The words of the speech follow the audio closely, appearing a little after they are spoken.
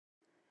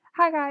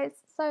Hi guys,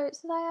 so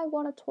today I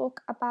want to talk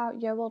about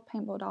Yoworld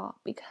Paintboard art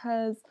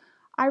because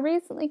I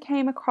recently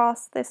came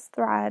across this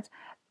thread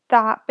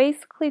that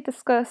basically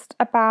discussed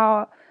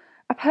about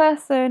a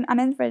person,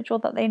 an individual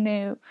that they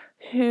knew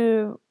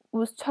who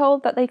was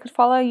told that they could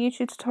follow a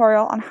YouTube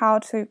tutorial on how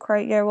to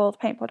create Yoworld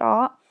Paintboard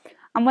art,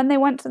 and when they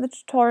went to the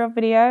tutorial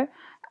video,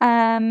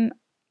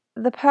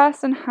 the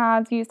person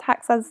had used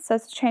hex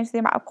editors to change the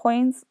amount of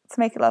coins to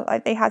make it look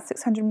like they had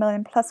 600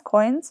 million plus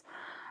coins.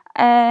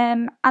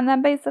 And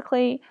then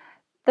basically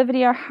the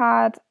video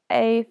had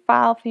a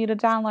file for you to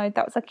download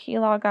that was a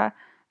keylogger,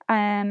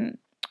 and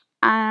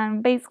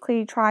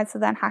basically tried to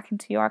then hack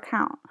into your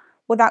account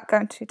without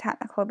going too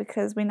technical,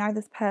 because we know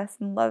this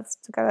person loves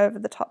to go over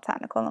the top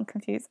technical and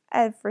confuse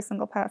every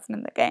single person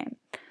in the game.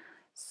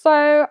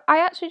 So I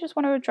actually just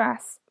want to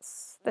address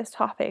this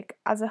topic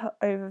as an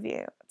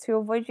overview to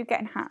avoid you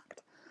getting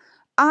hacked.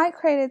 I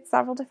created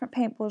several different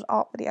paintball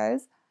art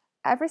videos.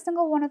 Every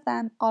single one of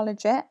them are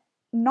legit.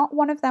 Not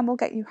one of them will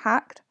get you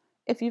hacked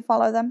if you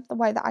follow them the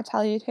way that I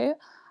tell you to.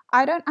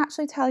 I don't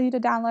actually tell you to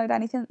download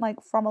anything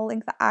like from a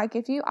link that I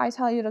give you. I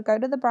tell you to go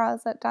to the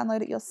browser,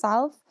 download it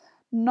yourself,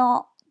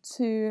 not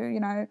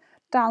to,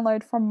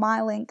 download from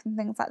my link and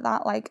things like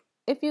that. Like,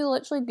 if you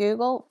literally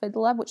Google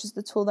Fiddler, which is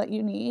the tool that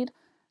you need,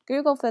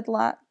 Google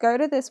Fiddler, go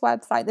to this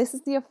website. This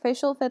is the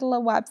official Fiddler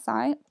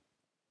website.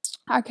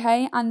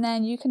 Okay, and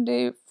then you can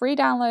do free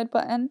download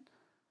button.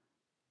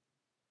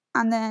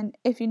 And then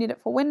if you need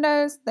it for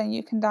Windows, then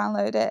you can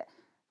download it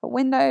for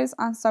Windows,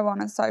 and so on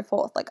and so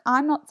forth. Like,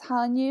 I'm not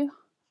telling you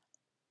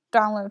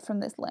download from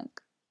this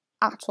link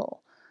at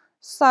all.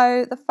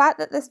 So the fact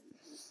that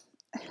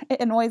it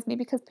annoys me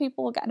because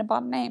people are getting a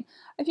bad name.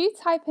 If you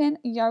type in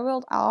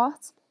Yoworld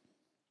art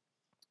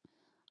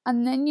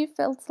and then you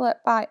filter it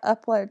by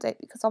upload date,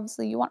 because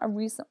obviously you want a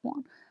recent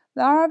one,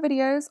 there are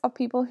videos of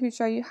people who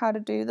show you how to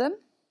do them.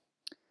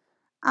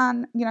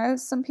 And,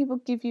 some people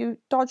give you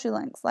dodgy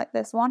links like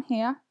this one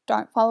here.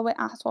 Don't follow it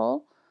at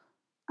all.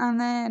 And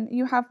then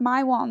you have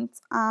my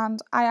ones, and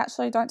I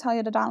actually don't tell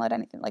you to download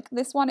anything. Like,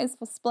 this one is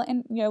for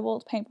splitting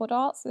Yoworld Paintboard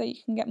art so that you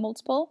can get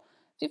multiple.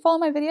 If you follow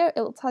my video,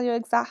 it will tell you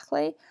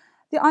exactly.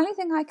 The only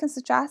thing I can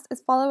suggest is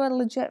follow a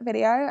legit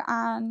video,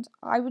 and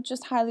I would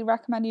just highly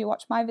recommend you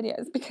watch my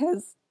videos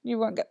because you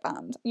won't get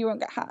banned. You won't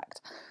get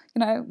hacked.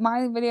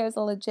 My videos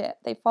are legit.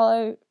 They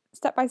follow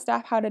step by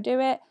step how to do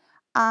it.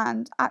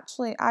 And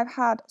actually, I've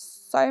had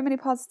so many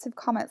positive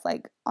comments,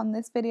 like on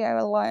this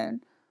video alone.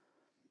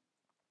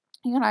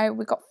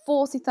 We got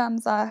 40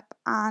 thumbs up,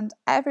 and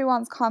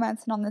everyone's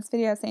commenting on this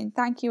video saying,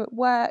 thank you, it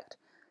worked.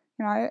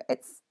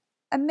 It's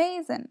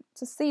amazing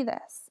to see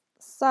this.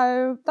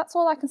 So that's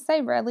all I can say,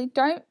 really.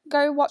 Don't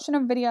go watching a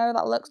video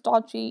that looks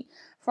dodgy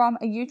from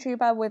a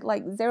YouTuber with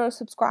like 0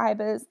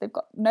 subscribers. They've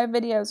got no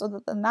videos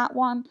other than that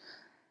one.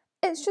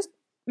 It's just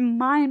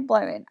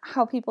mind-blowing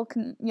how people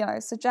can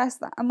suggest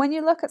that. And when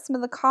you look at some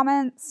of the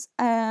comments,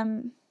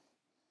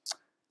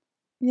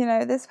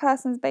 this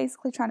person's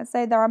basically trying to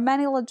say there are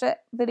many legit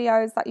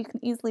videos that you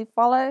can easily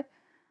follow.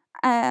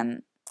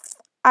 I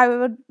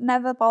would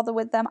never bother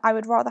with them. I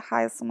would rather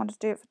hire someone to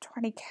do it for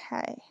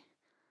 20k.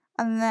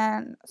 And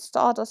then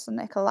Stardust and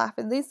Nick are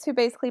laughing. These two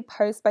basically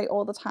post bait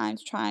all the time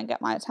to try and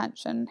get my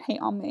attention,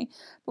 hate on me.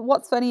 But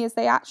what's funny is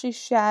they actually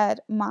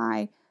shared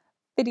my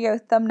video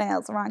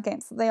thumbnails around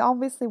games, so they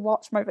obviously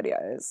watch my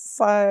videos.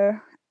 So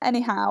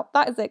anyhow,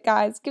 that is it,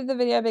 guys. Give the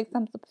video a big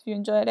thumbs up if you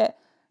enjoyed it.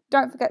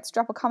 Don't forget to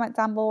drop a comment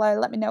down below,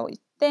 let me know what you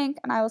think,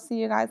 and I will see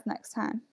you guys next time.